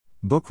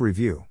Book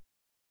review.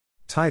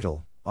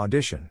 Title,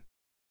 Audition.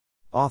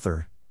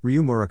 Author,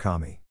 Ryu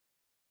Murakami.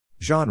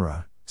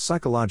 Genre,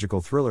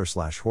 psychological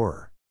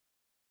thriller/horror.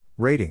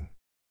 Rating.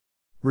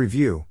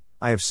 Review.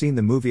 I have seen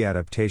the movie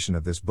adaptation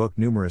of this book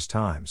numerous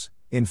times.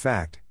 In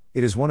fact,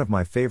 it is one of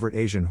my favorite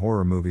Asian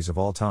horror movies of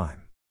all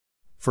time.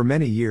 For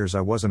many years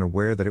I wasn't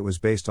aware that it was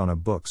based on a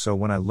book, so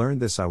when I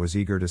learned this I was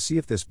eager to see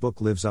if this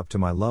book lives up to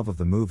my love of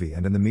the movie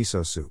and in the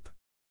miso soup.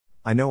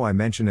 I know I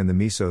mention in the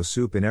miso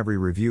soup in every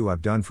review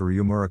I've done for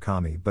Ryu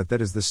Murakami, but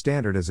that is the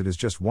standard as it is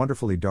just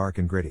wonderfully dark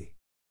and gritty.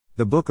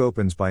 The book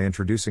opens by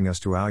introducing us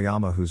to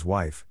Aoyama, whose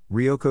wife,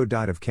 Ryoko,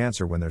 died of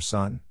cancer when their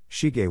son,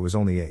 Shige, was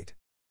only 8.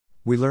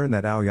 We learn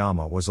that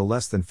Aoyama was a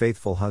less than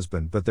faithful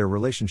husband, but their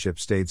relationship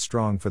stayed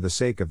strong for the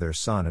sake of their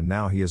son, and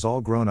now he is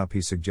all grown up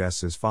he suggests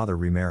his father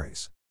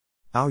remarries.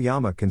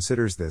 Aoyama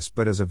considers this,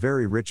 but as a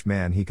very rich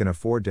man he can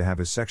afford to have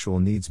his sexual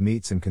needs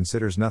met and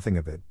considers nothing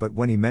of it, but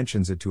when he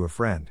mentions it to a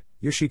friend,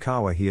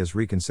 Yoshikawa, he has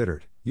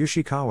reconsidered.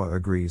 Yoshikawa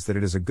agrees that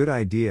it is a good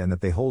idea and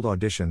that they hold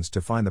auditions to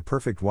find the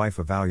perfect wife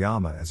of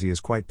Aoyama, as he is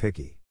quite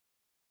picky.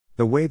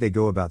 The way they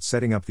go about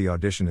setting up the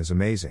audition is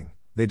amazing.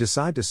 They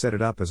decide to set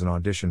it up as an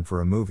audition for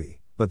a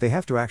movie, but they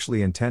have to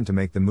actually intend to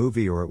make the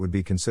movie or it would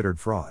be considered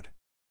fraud.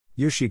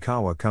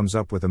 Yoshikawa comes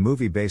up with a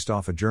movie based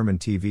off a German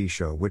TV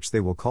show which they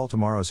will call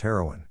Tomorrow's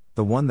Heroine.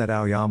 The one that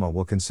Aoyama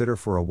will consider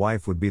for a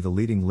wife would be the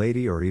leading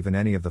lady or even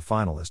any of the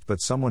finalists, but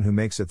someone who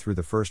makes it through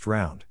the first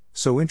round,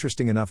 so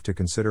interesting enough to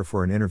consider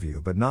for an interview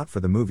but not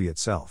for the movie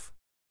itself.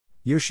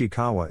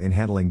 Yoshikawa in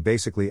handling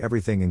basically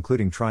everything,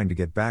 including trying to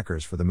get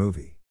backers for the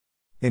movie.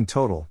 In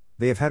total,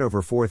 they have had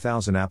over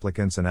 4,000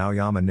 applicants and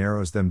Aoyama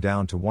narrows them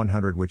down to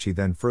 100, which he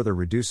then further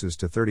reduces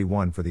to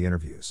 31 for the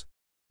interviews.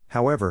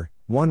 However,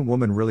 one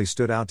woman really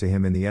stood out to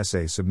him in the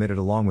essay submitted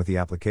along with the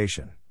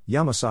application,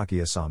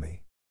 Yamasaki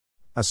Asami.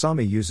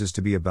 Asami uses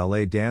to be a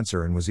ballet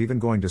dancer and was even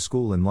going to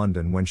school in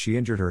London when she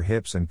injured her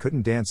hips and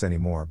couldn't dance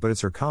anymore, but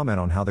it's her comment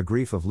on how the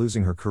grief of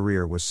losing her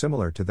career was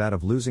similar to that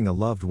of losing a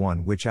loved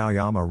one which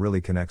Aoyama really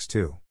connects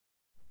to.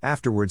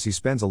 Afterwards he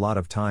spends a lot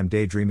of time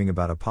daydreaming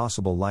about a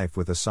possible life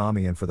with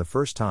Asami, and for the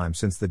first time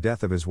since the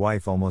death of his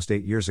wife almost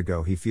 8 years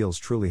ago he feels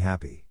truly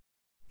happy.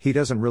 He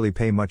doesn't really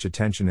pay much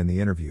attention in the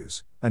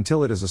interviews,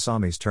 until it is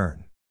Asami's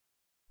turn.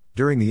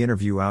 During the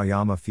interview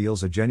Aoyama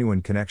feels a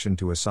genuine connection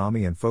to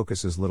Asami and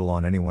focuses little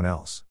on anyone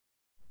else.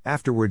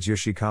 Afterwards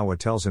Yoshikawa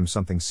tells him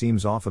something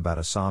seems off about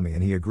Asami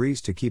and he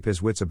agrees to keep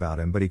his wits about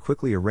him, but he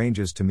quickly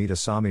arranges to meet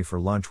Asami for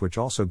lunch, which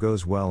also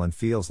goes well, and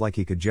feels like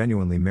he could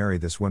genuinely marry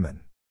this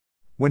woman.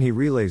 When he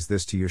relays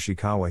this to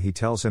Yoshikawa he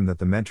tells him that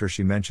the mentor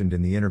she mentioned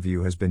in the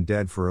interview has been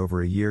dead for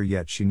over a year,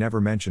 yet she never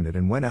mentioned it,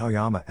 and when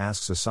Aoyama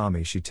asks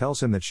Asami she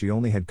tells him that she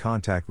only had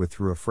contact with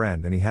through a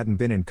friend and he hadn't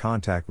been in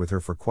contact with her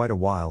for quite a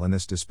while, and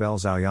this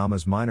dispels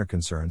Aoyama's minor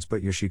concerns,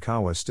 but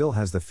Yoshikawa still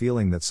has the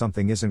feeling that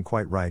something isn't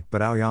quite right,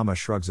 but Aoyama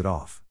shrugs it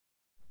off.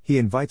 He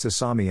invites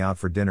Asami out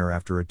for dinner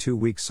after a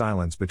 2-week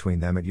silence between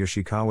them at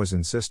Yoshikawa's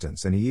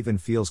insistence, and he even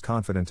feels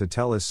confident to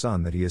tell his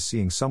son that he is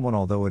seeing someone,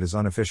 although it is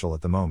unofficial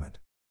at the moment.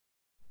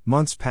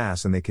 Months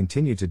pass and they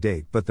continue to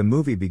date, but the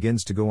movie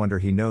begins to go under.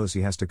 He knows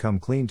he has to come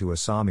clean to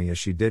Asami as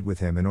she did with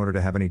him in order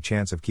to have any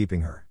chance of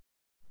keeping her.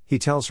 He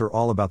tells her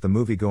all about the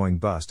movie going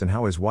bust and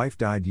how his wife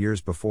died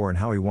years before and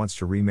how he wants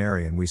to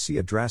remarry, and we see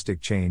a drastic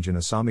change in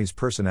Asami's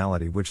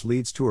personality which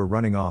leads to her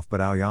running off,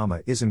 but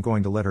Aoyama isn't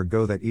going to let her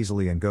go that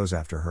easily and goes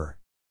after her.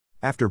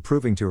 After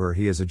proving to her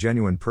he is a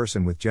genuine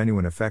person with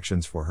genuine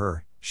affections for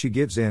her, she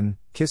gives in,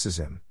 kisses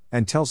him,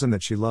 and tells him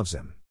that she loves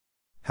him.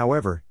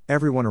 However,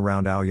 everyone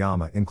around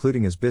Aoyama,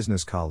 including his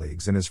business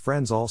colleagues and his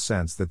friends, all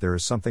sense that there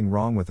is something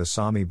wrong with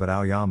Asami, but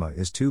Aoyama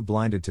is too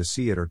blinded to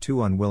see it or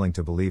too unwilling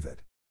to believe it.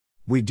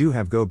 We do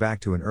have go back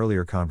to an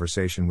earlier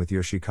conversation with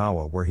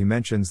Yoshikawa where he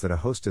mentions that a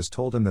hostess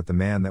told him that the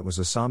man that was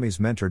Asami's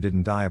mentor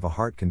didn't die of a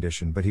heart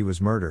condition but he was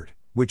murdered,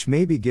 which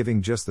may be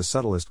giving just the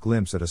subtlest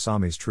glimpse at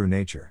Asami's true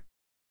nature.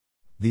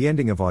 The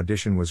ending of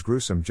Audition was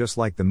gruesome just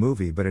like the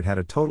movie, but it had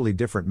a totally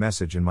different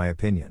message in my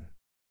opinion.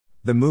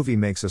 The movie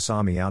makes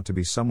Asami out to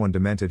be someone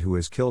demented who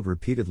has killed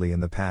repeatedly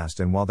in the past,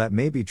 and while that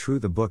may be true,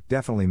 the book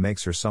definitely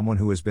makes her someone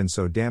who has been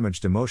so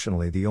damaged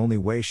emotionally the only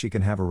way she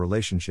can have a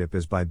relationship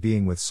is by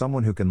being with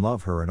someone who can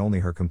love her and only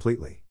her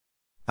completely.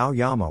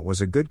 Aoyama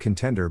was a good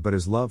contender, but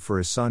his love for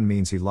his son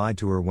means he lied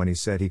to her when he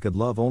said he could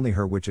love only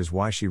her, which is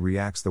why she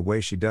reacts the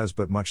way she does,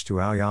 but much to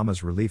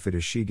Aoyama's relief it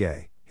is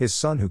Shige, his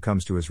son, who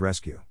comes to his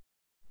rescue.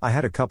 I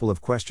had a couple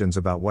of questions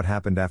about what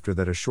happened after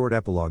that. A short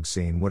epilogue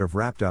scene would have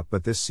wrapped up,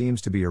 but this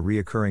seems to be a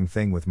reoccurring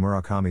thing with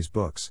Murakami's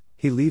books.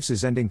 He leaves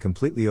his ending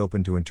completely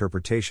open to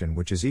interpretation,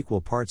 which is equal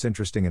parts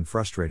interesting and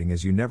frustrating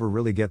as you never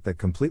really get that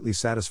completely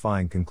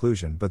satisfying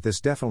conclusion, but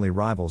this definitely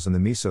rivals in the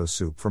miso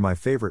soup for my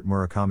favorite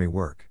Murakami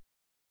work.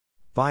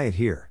 Buy it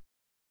here.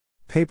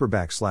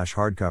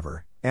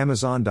 Paperback/hardcover,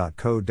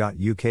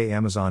 Amazon.co.uk,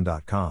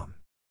 Amazon.com.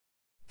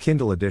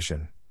 Kindle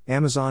edition,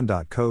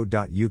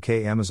 Amazon.co.uk,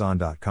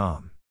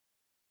 Amazon.com.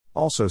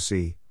 Also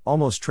see,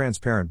 Almost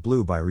Transparent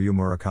Blue by Ryu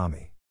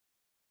Murakami.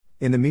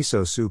 In the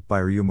Miso Soup by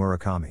Ryu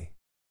Murakami.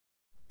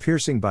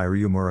 Piercing by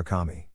Ryu Murakami.